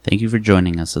Thank you for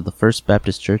joining us at the First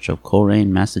Baptist Church of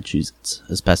Coleraine, Massachusetts,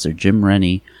 as Pastor Jim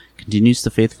Rennie continues to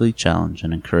faithfully challenge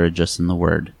and encourage us in the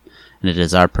Word. And it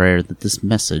is our prayer that this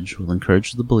message will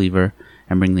encourage the believer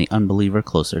and bring the unbeliever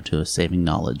closer to a saving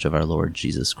knowledge of our Lord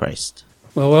Jesus Christ.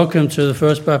 Well, welcome to the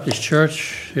First Baptist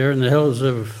Church here in the hills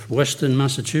of western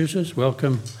Massachusetts.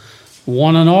 Welcome,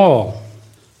 one and all.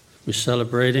 We're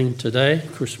celebrating today,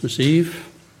 Christmas Eve,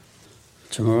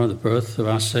 tomorrow the birth of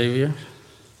our Savior.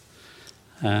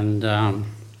 And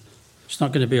it's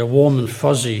not going to be a warm and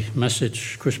fuzzy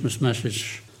message, Christmas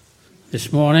message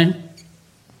this morning.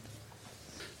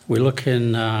 We're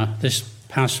looking this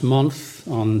past month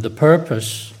on the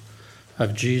purpose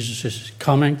of Jesus'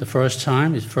 coming the first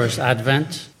time, his first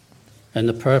advent, and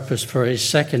the purpose for his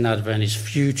second advent, his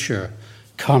future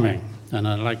coming. And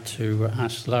I'd like to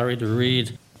ask Larry to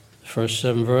read the first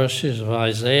 7 verses of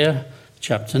Isaiah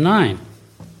chapter 9.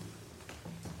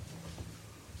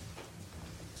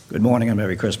 Good morning and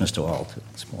Merry Christmas to all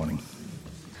this morning.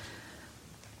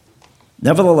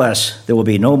 Nevertheless, there will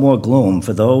be no more gloom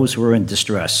for those who are in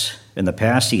distress. In the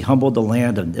past, he humbled the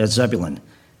land of Zebulun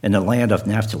and the land of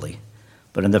Naphtali.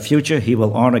 But in the future, he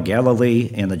will honor Galilee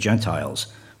and the Gentiles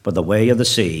by the way of the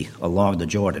sea along the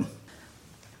Jordan.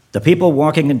 The people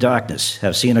walking in darkness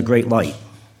have seen a great light.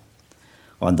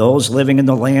 On those living in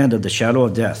the land of the shadow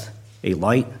of death, a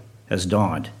light has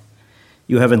dawned.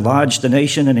 You have enlarged the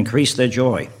nation and increased their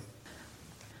joy.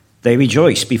 They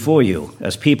rejoice before you,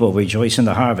 as people rejoice in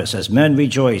the harvest, as men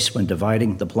rejoice when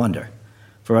dividing the plunder.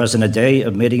 For as in the day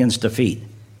of Midian's defeat,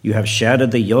 you have shattered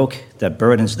the yoke that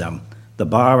burdens them, the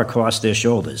bar across their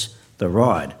shoulders, the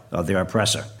rod of their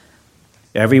oppressor.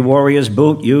 Every warrior's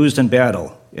boot used in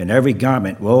battle, and every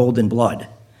garment rolled in blood,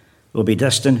 will be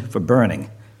destined for burning,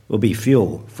 will be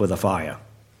fuel for the fire.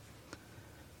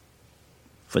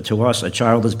 For to us a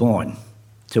child is born,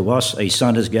 to us a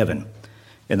son is given,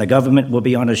 and the government will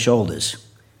be on his shoulders,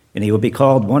 and he will be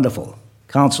called Wonderful,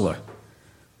 Counselor,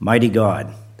 Mighty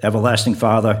God, Everlasting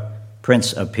Father,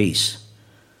 Prince of Peace.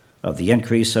 Of the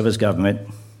increase of his government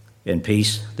and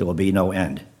peace there will be no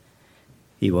end.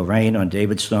 He will reign on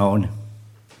David's throne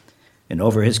and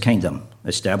over his kingdom,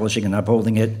 establishing and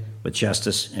upholding it with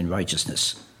justice and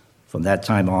righteousness from that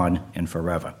time on and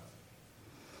forever.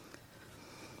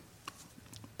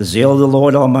 The zeal of the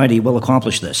Lord Almighty will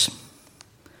accomplish this.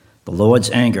 The Lord's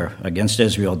anger against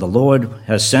Israel. The Lord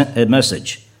has sent a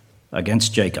message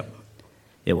against Jacob.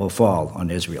 It will fall on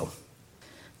Israel.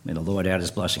 May the Lord add his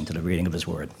blessing to the reading of his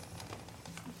word.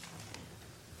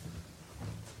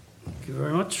 Thank you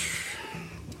very much.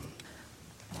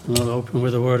 I'll open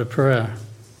with a word of prayer.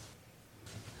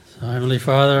 So, Heavenly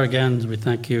Father, again, we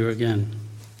thank you again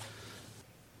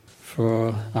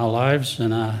for our lives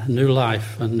and our new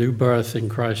life and new birth in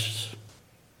Christ.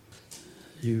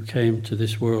 You came to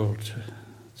this world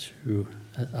to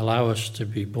allow us to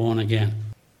be born again,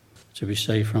 to be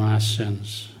saved from our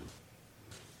sins.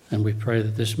 And we pray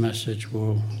that this message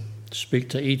will speak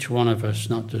to each one of us,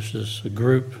 not just as a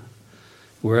group,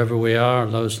 wherever we are,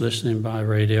 those listening by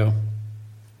radio.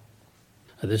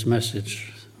 That this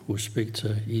message will speak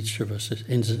to each of us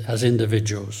as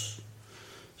individuals.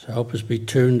 So help us be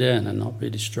tuned in and not be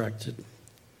distracted.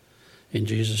 In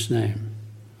Jesus' name,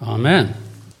 amen.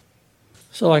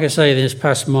 So like I say, this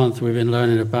past month we've been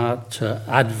learning about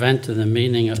Advent and the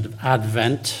meaning of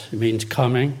Advent. It means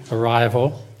coming,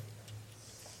 arrival.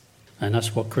 And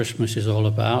that's what Christmas is all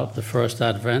about, the first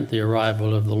Advent, the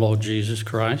arrival of the Lord Jesus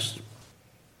Christ.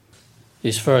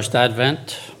 His first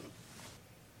Advent.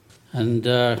 And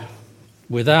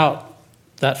without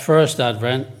that first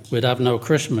Advent, we'd have no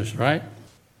Christmas, right?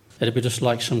 It'd be just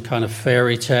like some kind of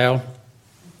fairy tale,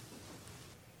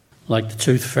 like the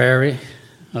Tooth Fairy.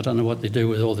 I don't know what they do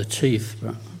with all the teeth,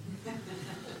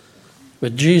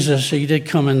 but Jesus, he did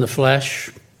come in the flesh,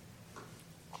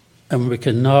 and we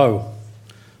can know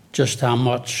just how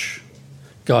much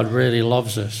God really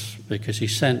loves us because he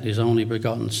sent his only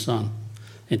begotten Son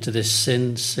into this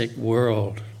sin-sick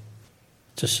world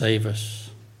to save us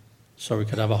so we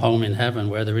could have a home in heaven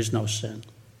where there is no sin.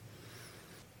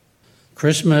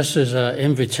 Christmas is an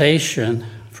invitation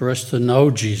for us to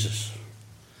know Jesus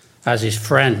as his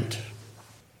friend,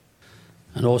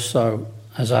 and also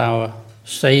as our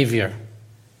Savior,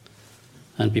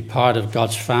 and be part of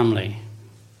God's family.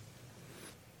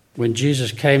 When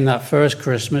Jesus came that first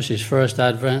Christmas, his first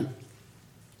Advent,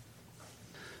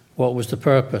 what was the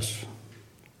purpose?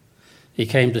 He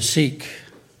came to seek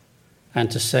and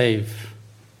to save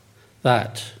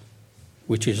that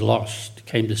which is lost. He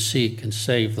came to seek and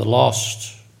save the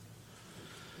lost.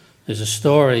 There's a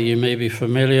story you may be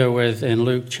familiar with in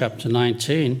Luke chapter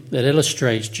 19 that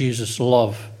illustrates Jesus'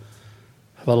 love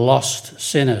for lost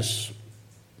sinners.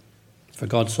 For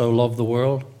God so loved the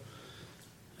world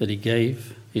that he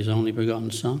gave his only begotten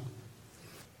Son.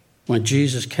 When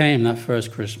Jesus came that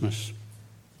first Christmas,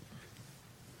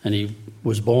 and he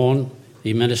was born,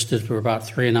 he ministered for about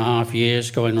 3.5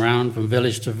 years, going around from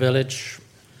village to village,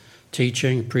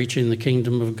 teaching, preaching the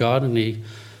kingdom of God. And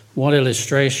one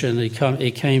illustration,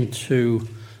 he came to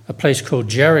a place called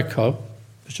Jericho,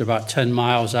 which is about 10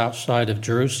 miles outside of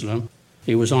Jerusalem.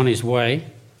 He was on his way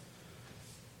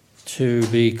to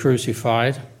be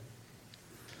crucified.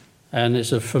 And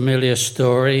it's a familiar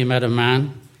story. He met a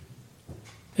man.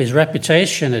 His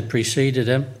reputation had preceded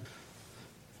him,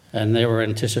 and they were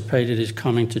anticipated his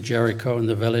coming to Jericho in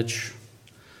the village.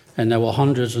 And there were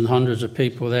hundreds and hundreds of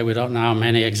people there. We don't know how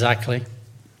many exactly.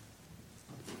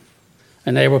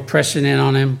 And they were pressing in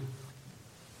on him.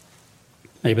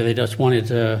 Maybe they just wanted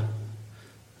to,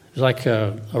 it was like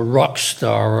a rock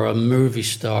star or a movie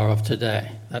star of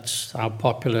today. That's how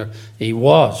popular he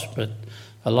was. But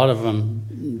a lot of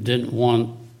them didn't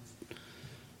want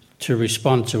to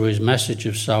respond to his message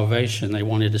of salvation. They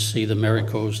wanted to see the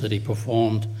miracles that he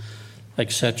performed,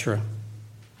 etc.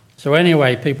 So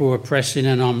anyway, people were pressing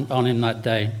in on him that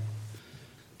day.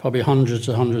 Probably hundreds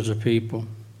and hundreds of people.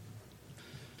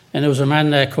 And there was a man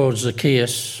there called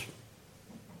Zacchaeus,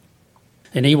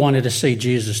 and he wanted to see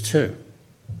Jesus too.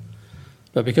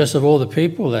 But because of all the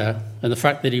people there, and the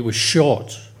fact that he was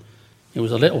short, he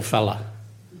was a little fella,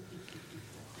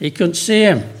 he couldn't see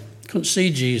him, couldn't see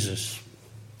Jesus.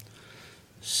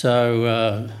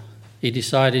 So he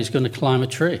decided he's going to climb a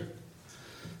tree.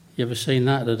 You ever seen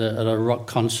that at a rock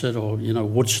concert or,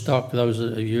 Woodstock? Those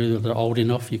of you that are old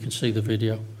enough, you can see the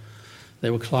video. They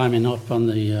were climbing up on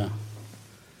the,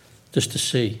 just to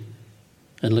see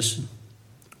and listen.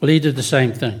 Well, he did the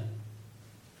same thing.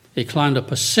 He climbed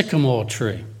up a sycamore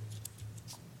tree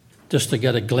just to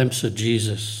get a glimpse of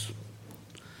Jesus.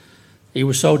 He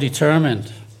was so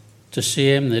determined to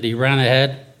see him that he ran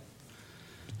ahead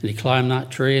and he climbed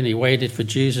that tree and he waited for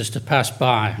Jesus to pass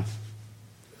by.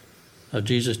 So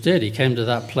Jesus did. He came to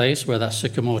that place where that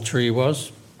sycamore tree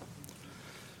was,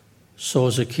 saw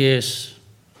Zacchaeus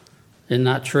in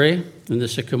that tree, in the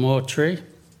sycamore tree,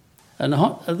 and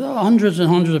hundreds and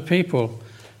hundreds of people.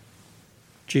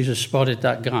 Jesus spotted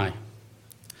that guy.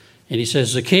 And he says,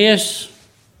 Zacchaeus,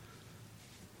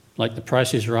 like the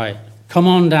Price is Right, come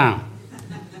on down.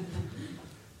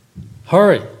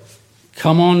 Hurry,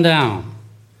 come on down.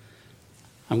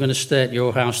 I'm going to stay at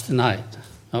your house tonight.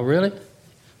 Oh, really?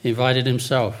 He invited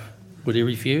himself. Would he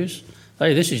refuse?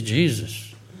 Hey, this is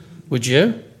Jesus. Would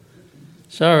you?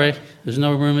 Sorry, there's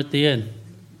no room at the inn.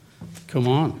 Come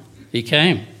on. He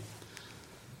came.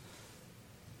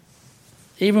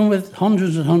 Even with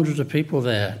hundreds and hundreds of people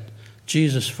there,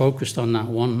 Jesus focused on that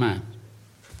one man.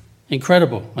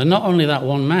 Incredible. And not only that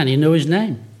one man, he knew his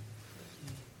name.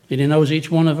 And he knows each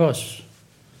one of us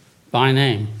by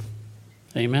name.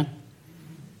 Amen?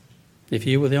 If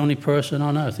you were the only person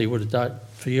on earth, he would have died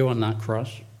for you on that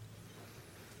cross.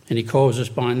 And he calls us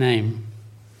by name.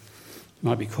 He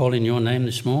might be calling your name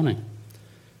this morning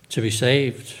to be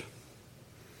saved.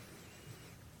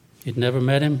 He'd never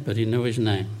met him, but he knew his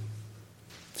name.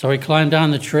 So he climbed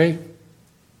down the tree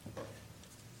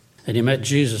and he met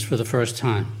Jesus for the first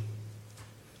time.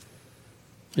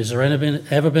 Has there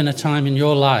ever been a time in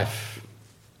your life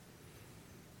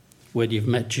where you've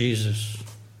met Jesus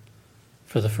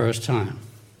for the first time?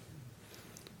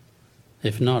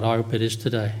 If not, I hope it is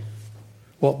today.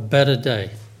 What better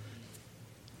day,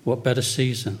 what better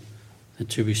season than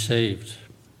to be saved?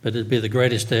 But it'd be the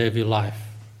greatest day of your life.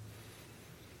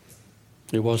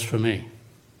 It was for me.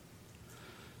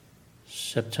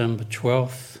 September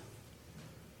 12th,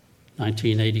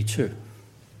 1982.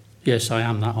 Yes, I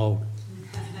am that old.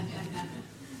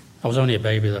 I was only a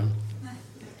baby though.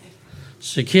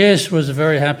 Zacchaeus was a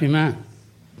very happy man.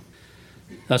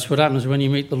 That's what happens when you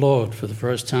meet the Lord for the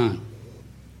first time.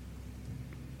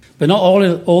 But not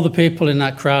all the people in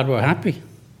that crowd were happy.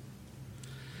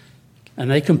 And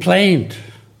they complained.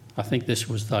 I think this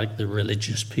was like the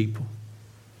religious people.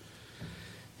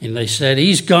 And they said,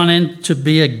 he's gone in to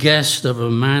be a guest of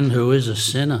a man who is a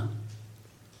sinner.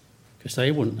 Because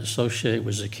they wouldn't associate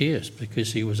with Zacchaeus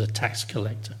because he was a tax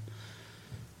collector.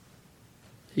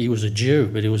 He was a Jew,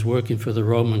 but he was working for the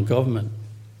Roman government,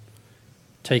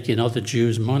 taking other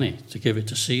Jews' money to give it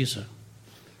to Caesar.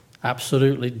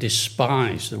 Absolutely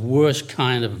despised, the worst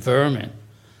kind of vermin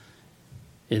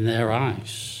in their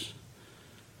eyes.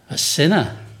 A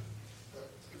sinner.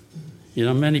 You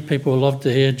know, many people love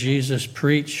to hear Jesus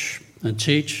preach and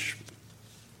teach.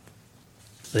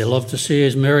 They love to see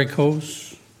his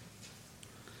miracles.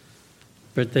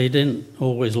 but they didn't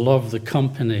always love the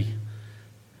company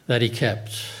that he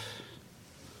kept,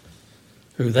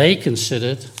 who they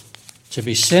considered to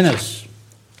be sinners.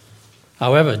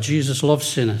 However, Jesus loved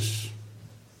sinners.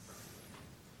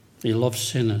 He loved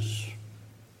sinners.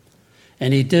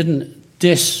 And he didn't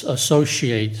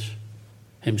disassociate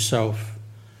himself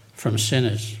from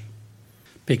sinners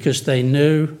because he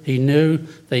knew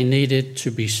they needed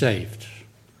to be saved.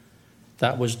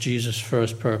 That was Jesus'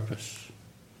 first purpose,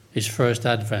 his first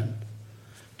advent,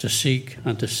 to seek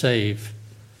and to save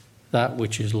that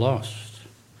which is lost.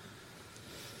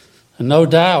 And no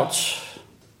doubt,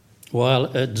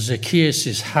 while at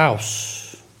Zacchaeus'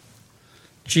 house,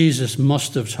 Jesus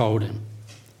must have told him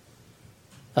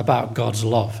about God's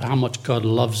love, how much God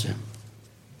loves him,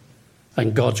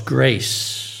 and God's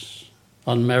grace,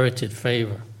 unmerited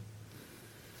favor.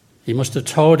 He must have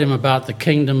told him about the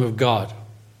kingdom of God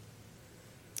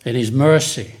and his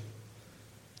mercy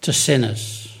to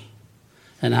sinners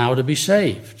and how to be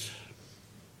saved.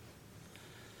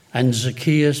 And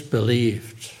Zacchaeus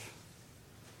believed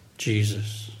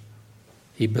Jesus.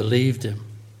 He believed him.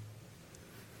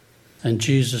 And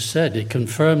Jesus said, he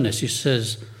confirmed this. He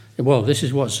says, well, this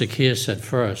is what Zacchaeus said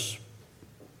first.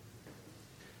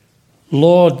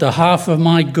 Lord, the half of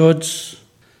my goods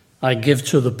I give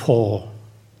to the poor.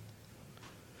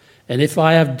 And if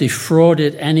I have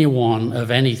defrauded anyone of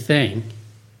anything,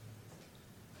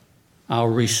 I'll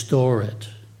restore it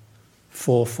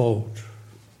fourfold.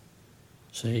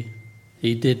 See,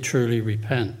 he did truly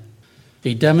repent.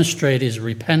 He demonstrated his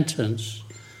repentance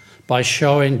by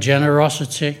showing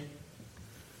generosity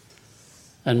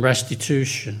and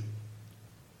restitution.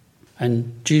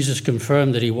 And Jesus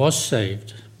confirmed that he was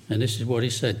saved. And this is what he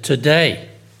said. Today,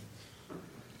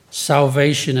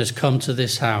 salvation has come to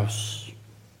this house,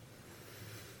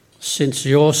 since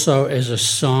he also is a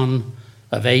son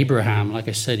of Abraham. Like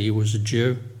I said, he was a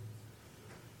Jew.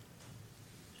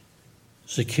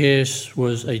 Zacchaeus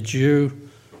was a Jew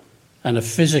and a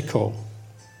physical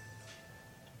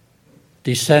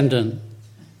descendant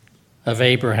of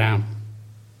Abraham,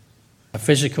 a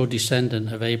physical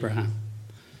descendant of Abraham.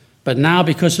 But now,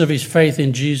 because of his faith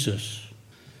in Jesus,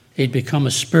 he'd become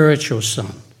a spiritual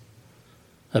son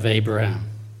of Abraham.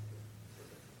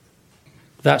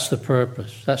 That's the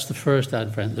purpose. That's the first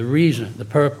advent. The reason, the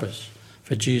purpose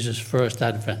for Jesus' first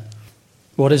advent.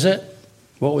 What is it?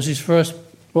 What was his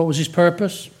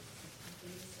purpose?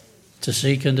 To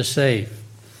seek and to save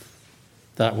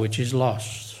that which is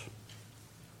lost.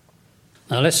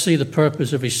 Now let's see the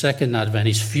purpose of his second advent,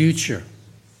 his future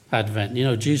advent. You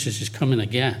know, Jesus is coming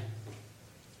again.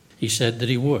 He said that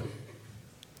he would.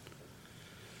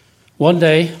 One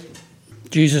day,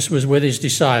 Jesus was with his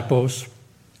disciples,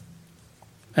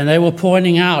 and they were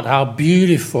pointing out how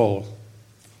beautiful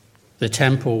the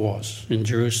temple was in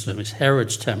Jerusalem. It's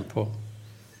Herod's temple.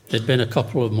 There'd been a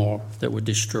couple of more that were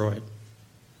destroyed.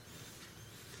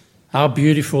 How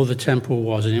beautiful the temple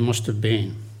was, and it must have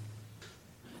been.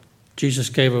 Jesus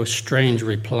gave a strange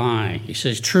reply. He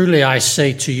says, truly I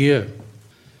say to you,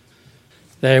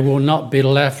 there will not be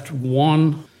left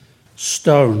one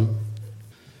stone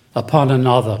upon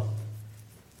another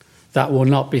that will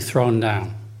not be thrown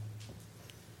down.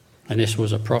 And this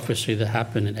was a prophecy that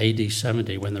happened in AD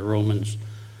 70 when the Romans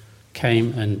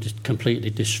came and completely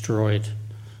destroyed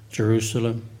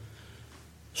Jerusalem,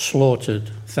 slaughtered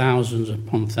thousands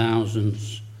upon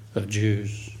thousands of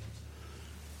Jews,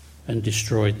 and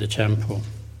destroyed the temple.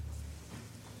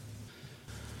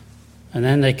 And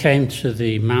then they came to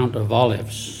the Mount of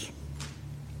Olives.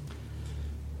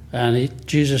 And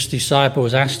Jesus'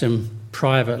 disciples asked him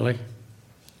privately,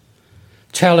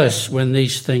 tell us when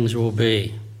these things will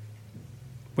be.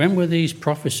 When will these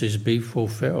prophecies be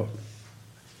fulfilled?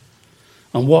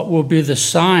 And what will be the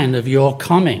sign of your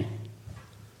coming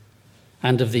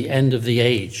and of the end of the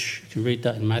age? You can read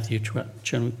that in Matthew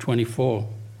 24.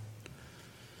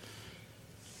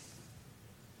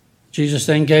 Jesus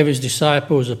then gave his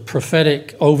disciples a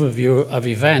prophetic overview of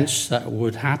events that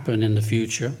would happen in the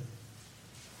future,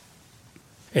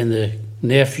 in the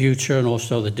near future and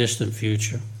also the distant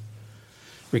future,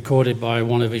 recorded by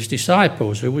one of his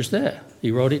disciples who was there.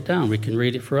 He wrote it down. We can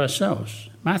read it for ourselves.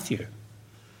 Matthew.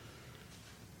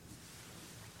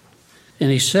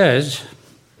 And he says,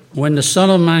 when the Son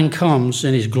of Man comes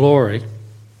in his glory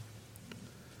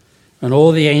and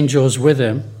all the angels with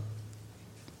him,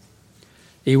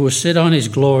 he will sit on his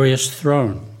glorious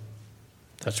throne.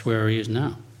 That's where he is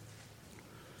now.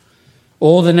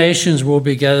 All the nations will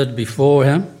be gathered before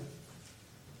him,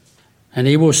 and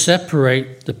he will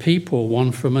separate the people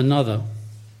one from another,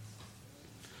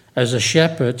 as a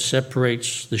shepherd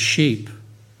separates the sheep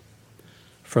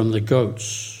from the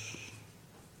goats.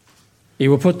 He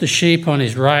will put the sheep on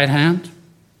his right hand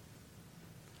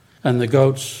and the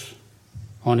goats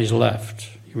on his left.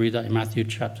 You read that in Matthew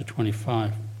chapter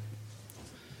 25.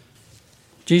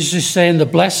 Jesus is saying the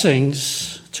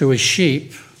blessings to his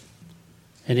sheep,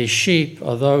 and his sheep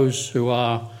are those who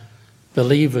are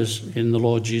believers in the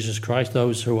Lord Jesus Christ,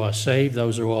 those who are saved,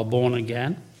 those who are born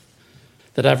again,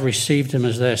 that have received him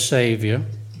as their Savior.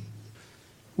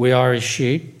 We are his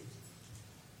sheep.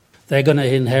 They're going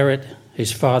to inherit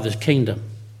his Father's kingdom.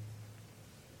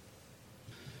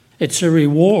 It's a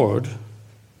reward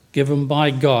given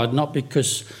by God, not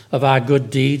because of our good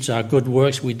deeds, our good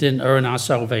works. We didn't earn our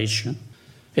salvation.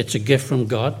 It's a gift from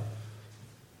God.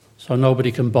 So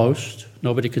nobody can boast.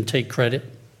 Nobody can take credit.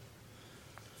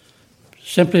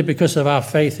 Simply because of our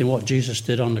faith in what Jesus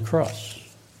did on the cross.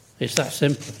 It's that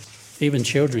simple. Even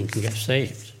children can get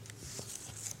saved.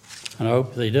 And I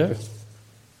hope they do,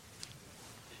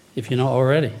 if you're not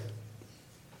already.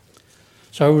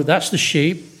 So that's the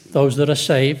sheep, those that are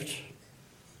saved.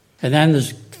 And then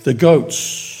there's the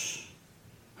goats.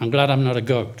 I'm glad I'm not a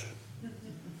goat.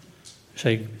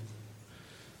 They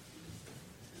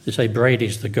say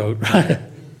Brady's the goat, right?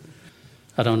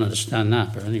 I don't understand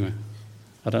that, but anyway,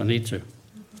 I don't need to.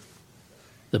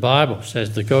 The Bible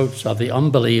says the goats are the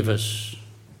unbelievers.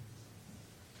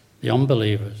 The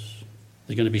unbelievers.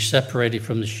 They're going to be separated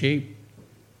from the sheep.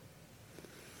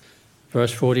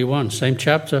 Verse 41, same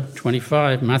chapter,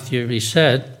 25, Matthew, he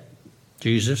said,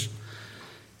 Jesus,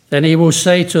 then he will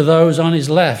say to those on his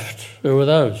left, who are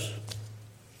those?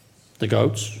 The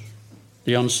goats,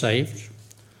 the unsaved.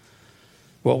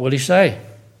 What will he say?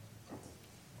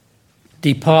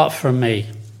 Depart from me,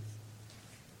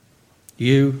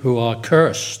 you who are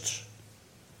cursed,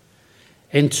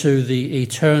 into the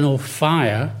eternal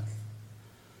fire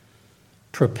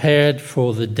prepared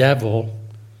for the devil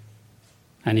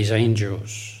and his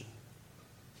angels.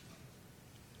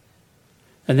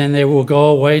 And then they will go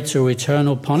away to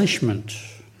eternal punishment.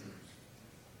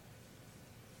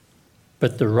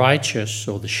 But the righteous,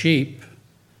 or the sheep,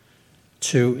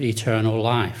 to eternal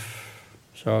life.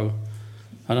 So,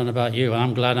 I don't know about you,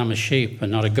 I'm glad I'm a sheep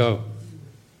and not a goat.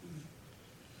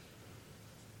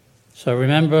 So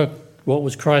remember, what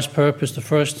was Christ's purpose the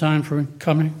first time for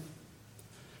coming?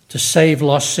 To save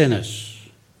lost sinners.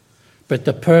 But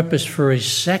the purpose for his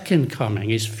second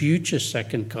coming, his future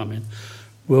second coming,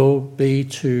 will be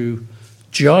to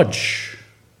judge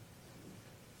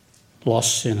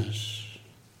lost sinners.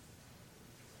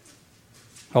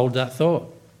 Hold that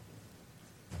thought.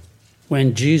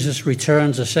 When Jesus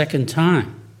returns a second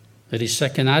time, at his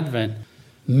second advent,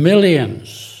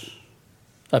 millions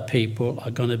of people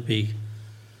are going to be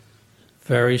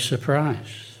very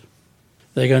surprised.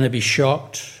 They're going to be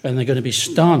shocked and they're going to be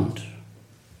stunned.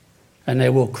 And they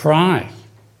will cry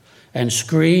and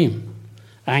scream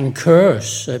and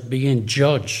curse at being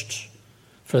judged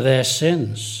for their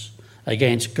sins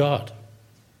against God.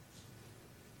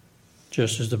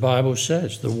 Just as the Bible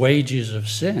says, the wages of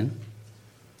sin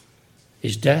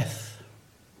is death.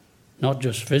 Not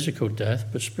just physical death,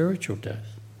 but spiritual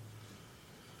death.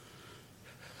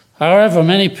 However,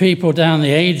 many people down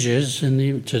the ages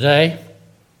and today,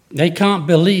 they can't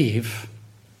believe,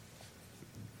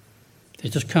 they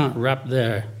just can't wrap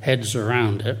their heads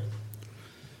around it,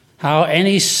 how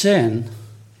any sin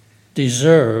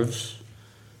deserves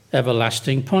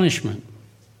everlasting punishment.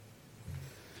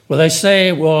 Well, they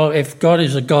say, well, if God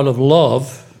is a God of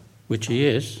love, which he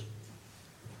is,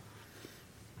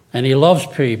 and he loves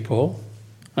people,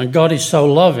 and God is so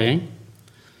loving,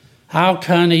 how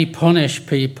can he punish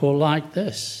people like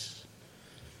this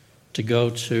to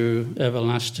go to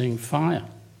everlasting fire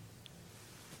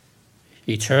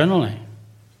eternally?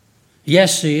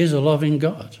 Yes, he is a loving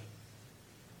God.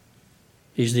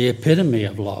 He's the epitome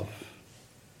of love.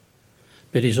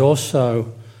 But he's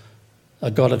also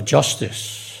a God of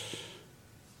justice.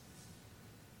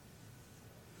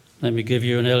 Let me give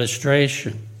you an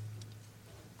illustration.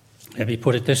 Let me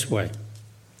put it this way.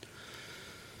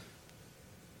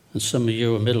 And some of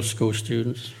you are middle school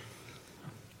students,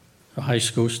 or high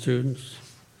school students.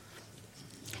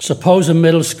 Suppose a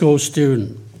middle school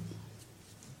student,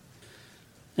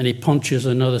 and he punches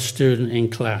another student in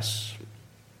class.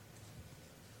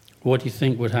 What do you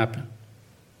think would happen?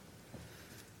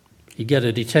 He'd get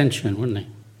a detention, wouldn't he?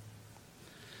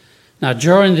 Now,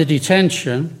 during the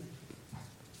detention,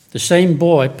 the same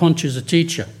boy punches a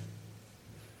teacher.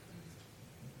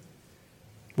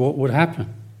 What would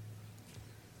happen?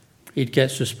 He'd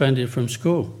get suspended from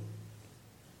school.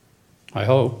 I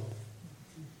hope.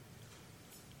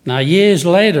 Now, years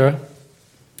later,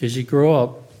 as he grew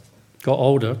up, got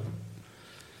older,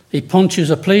 he punches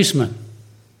a policeman.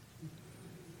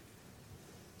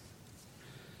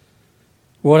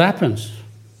 what happens?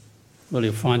 Well,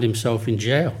 he'll find himself in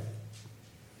jail.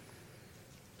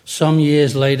 Some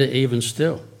years later, even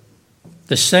still.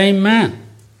 The same man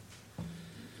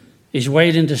is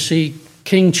waiting to see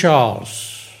King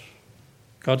Charles,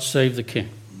 God save the king,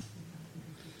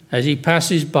 as he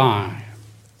passes by.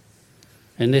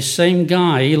 And this same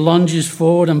guy, he lunges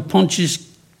forward and punches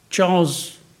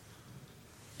Charles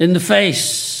in the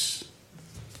face.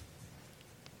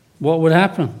 What would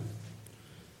happen?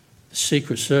 The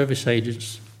Secret Service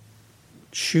agents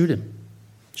shoot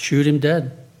him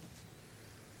dead.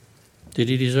 Did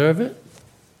he deserve it?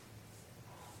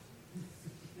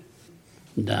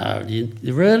 No,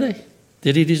 really?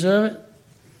 Did he deserve it?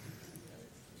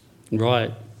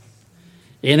 Right.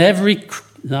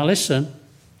 Now listen,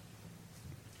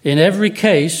 in every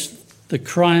case, the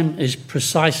crime is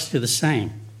precisely the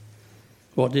same.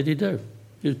 What did he do?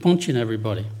 He was punching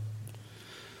everybody.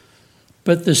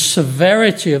 But the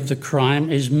severity of the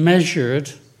crime is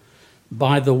measured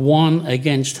by the one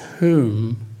against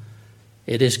whom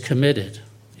it is committed.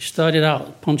 He started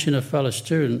out punching a fellow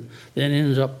student, then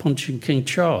ended up punching King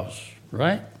Charles,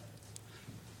 right?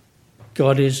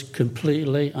 God is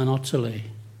completely and utterly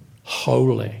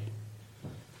holy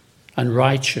and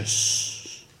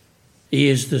righteous. He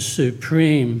is the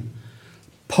supreme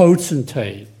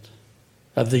potentate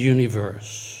of the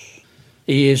universe.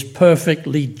 He is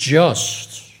perfectly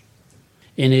just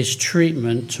in his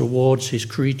treatment towards his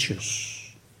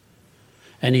creatures.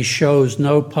 And he shows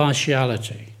no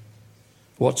partiality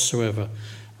whatsoever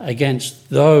against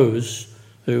those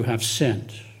who have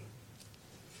sinned.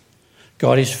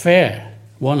 God is fair,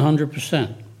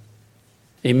 100%,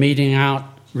 in meting out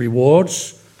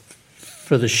rewards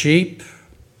for the sheep,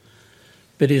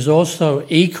 but is also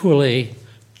equally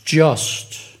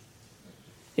just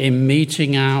in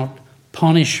meting out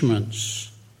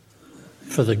punishments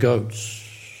for the goats.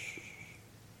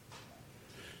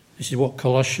 This is what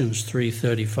Colossians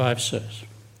 3:35 says.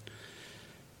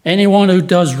 Anyone who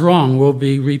does wrong will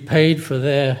be repaid for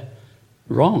their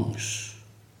wrongs,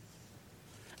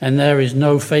 and there is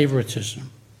no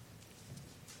favoritism.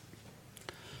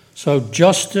 So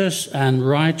justice and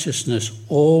righteousness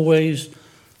always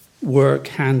work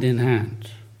hand in hand.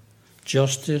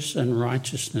 Justice and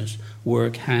righteousness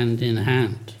work hand in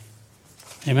hand.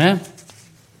 Amen?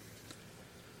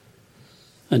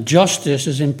 And justice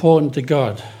is important to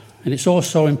God, and it's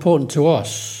also important to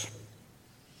us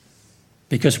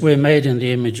because we're made in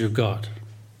the image of God.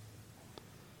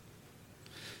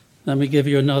 Let me give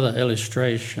you another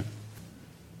illustration.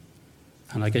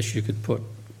 And I guess you could put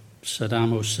Saddam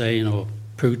Hussein or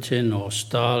Putin or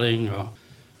Stalin, or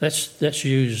let's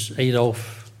use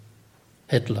Adolf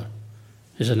Hitler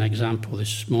as an example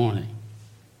this morning.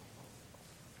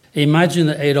 Imagine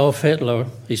that Adolf Hitler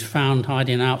is found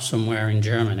hiding out somewhere in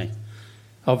Germany.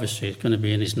 Obviously, he's going to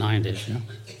be in his 90s, yeah?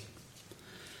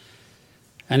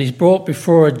 And he's brought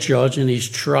before a judge and he's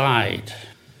tried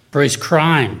for his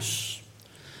crimes.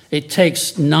 It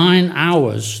takes 9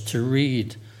 hours to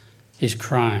read his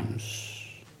crimes.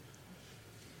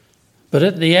 But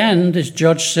at the end, this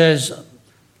judge says,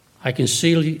 I can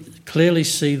clearly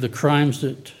see the crimes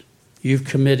that you've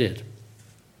committed.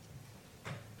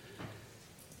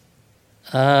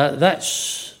 That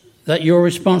you're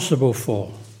responsible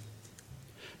for.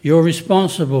 You're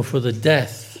responsible for the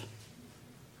death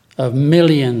of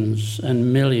millions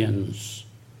and millions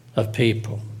of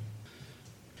people.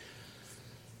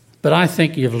 But I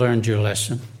think you've learned your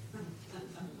lesson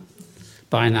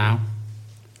by now.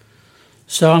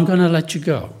 So I'm going to let you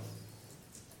go.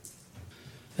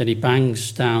 Then he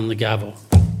bangs down the gavel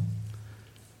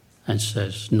and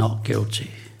says, not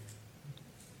guilty.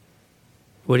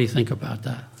 What do you think about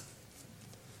that?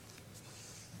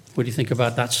 What do you think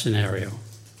about that scenario?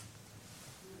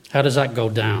 How does that go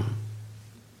down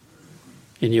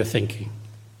in your thinking?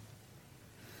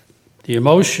 The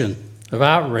emotion of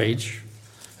outrage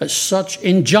at such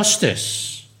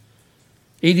injustice.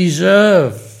 He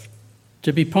deserved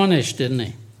to be punished, didn't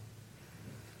he?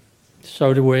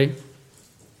 So do we.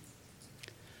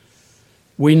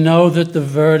 We know that the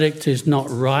verdict is not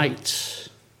right,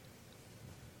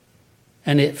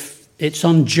 and it's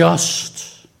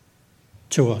unjust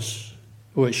to us,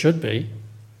 or it should be,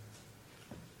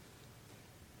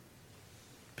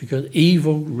 because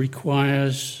evil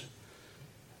requires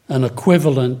an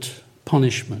equivalent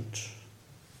punishment.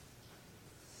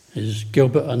 As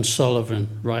Gilbert and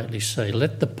Sullivan rightly say,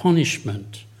 let the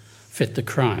punishment fit the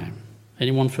crime.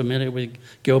 Anyone familiar with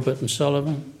Gilbert and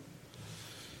Sullivan?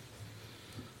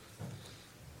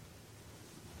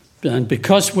 And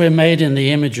because we're made in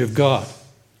the image of God,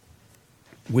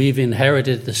 we've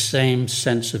inherited the same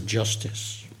sense of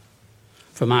justice.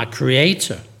 from our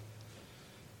Creator,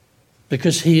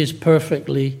 because he is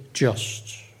perfectly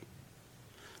just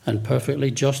and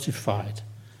perfectly justified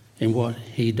in what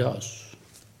he does.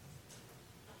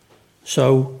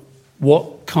 So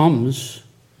what comes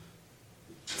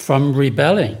from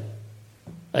rebelling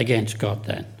against God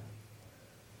then?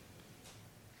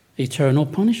 Eternal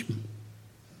punishment.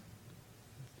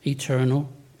 Eternal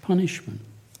punishment.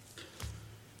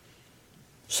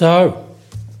 So,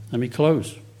 let me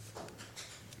close.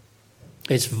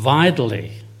 It's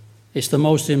the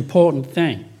most important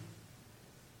thing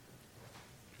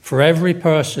for every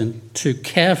person to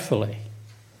carefully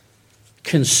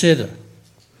consider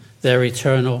their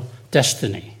eternal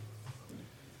destiny.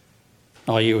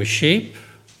 Are you a sheep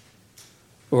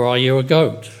or are you a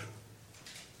goat?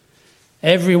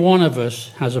 Every one of us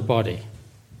has a body.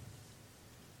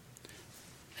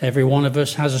 Every one of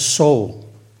us has a soul,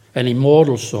 an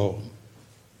immortal soul.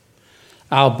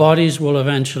 Our bodies will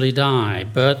eventually die,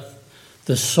 but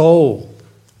the soul,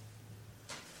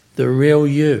 the real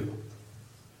you,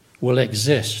 will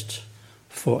exist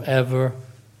forever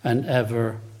and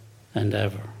ever and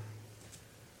ever.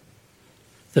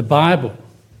 The Bible,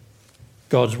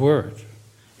 God's Word,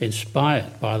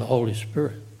 inspired by the Holy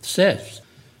Spirit, says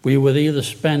we will either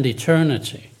spend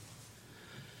eternity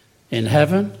in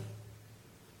heaven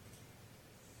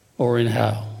or in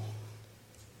hell.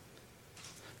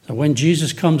 So when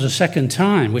Jesus comes a second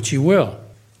time, which he will,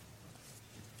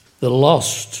 the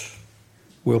lost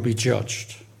will be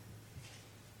judged.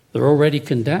 They're already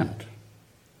condemned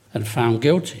and found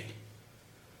guilty.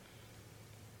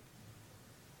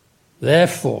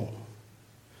 Therefore,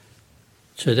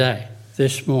 today,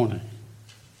 this morning,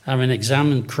 having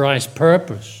examined Christ's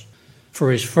purpose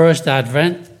for his first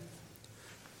advent,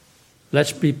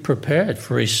 let's be prepared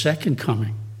for his second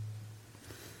coming.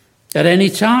 At any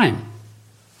time.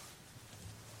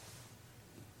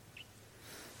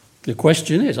 The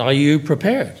question is, are you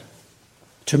prepared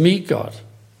to meet God?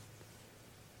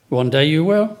 One day you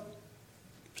will.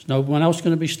 There's no one else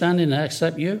going to be standing there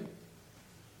except you.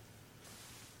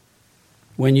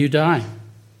 When you die,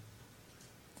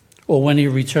 or when he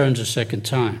returns a second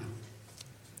time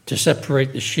to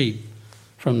separate the sheep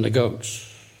from the goats.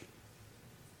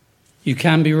 You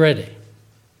can be ready.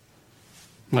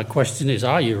 My question is,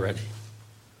 are you ready?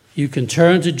 You can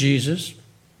turn to Jesus,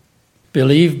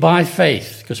 believe by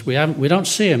faith, because we don't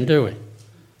see him, do we?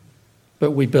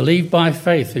 But we believe by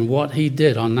faith in what he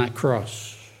did on that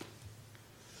cross.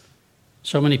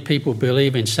 So many people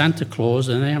believe in Santa Claus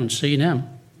and they haven't seen him.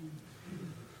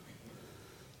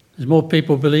 There's more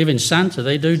people believe in Santa,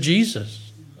 they do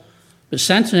Jesus. But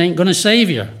Santa ain't going to save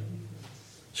you.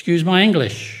 Excuse my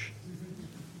English,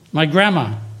 my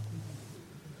grammar.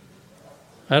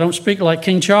 I don't speak like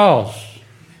King Charles.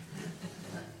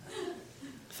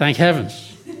 Thank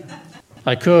heavens.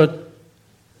 I could.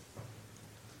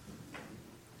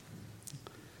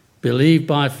 Believe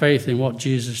by faith in what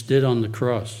Jesus did on the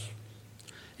cross.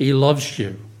 He loves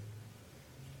you.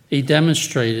 He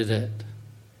demonstrated it.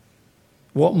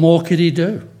 What more could he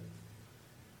do?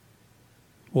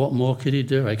 What more could he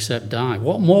do except die?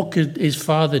 What more could his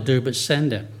Father do but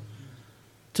send him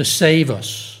to save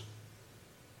us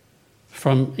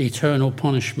from eternal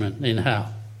punishment in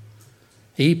hell?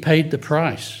 He paid the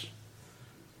price.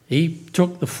 He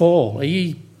took the fall.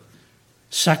 He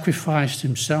sacrificed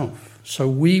himself so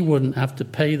we wouldn't have to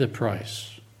pay the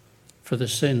price for the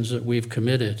sins that we've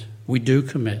committed. We do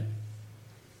commit.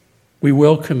 We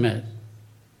will commit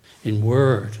in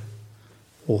word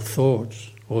or thought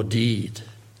or deed.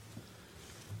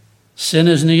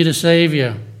 Sinners need a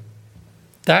Savior.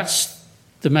 That's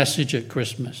the message at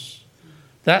Christmas.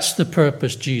 That's the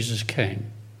purpose Jesus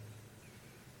came.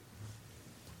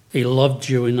 He loved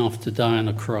you enough to die on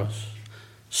a cross.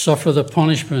 Suffer the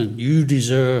punishment you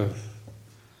deserve.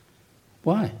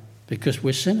 Why? Because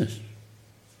we're sinners.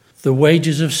 The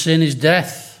wages of sin is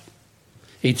death,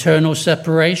 eternal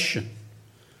separation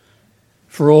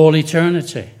for all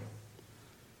eternity.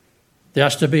 There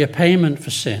has to be a payment for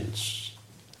sins.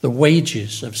 The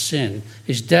wages of sin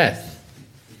is death.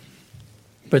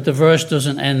 But the verse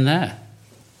doesn't end there.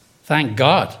 Thank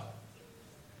God.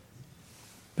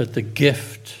 But the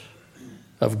gift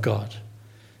of God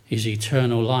is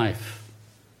eternal life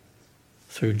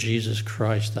through Jesus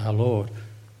Christ our Lord.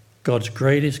 God's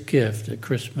greatest gift at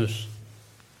Christmas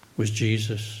was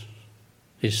Jesus,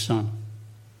 his Son.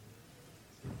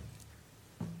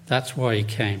 That's why he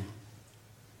came.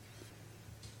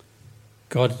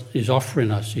 God is offering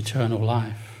us eternal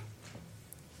life,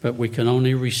 but we can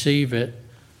only receive it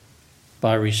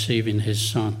by receiving his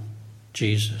Son,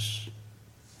 Jesus.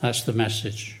 That's the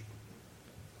message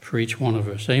for each one of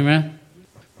us. Amen?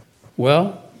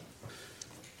 Well,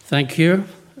 thank you.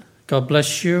 God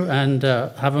bless you, and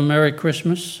have a Merry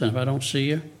Christmas. And if I don't see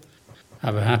you,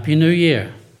 have a Happy New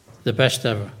Year. The best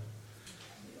ever.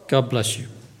 God bless you.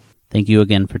 Thank you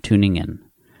again for tuning in.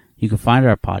 You can find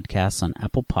our podcasts on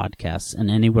Apple Podcasts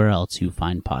and anywhere else you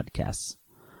find podcasts.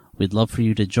 We'd love for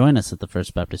you to join us at the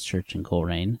First Baptist Church in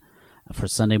Coleraine for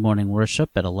Sunday morning worship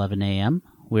at 11 a.m.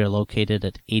 We are located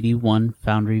at 81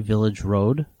 Foundry Village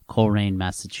Road, Coleraine,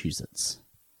 Massachusetts.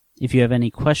 If you have any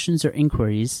questions or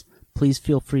inquiries, please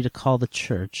feel free to call the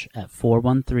church at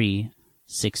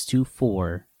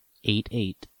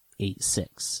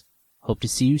 413-624-8886. Hope to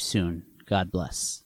see you soon. God bless.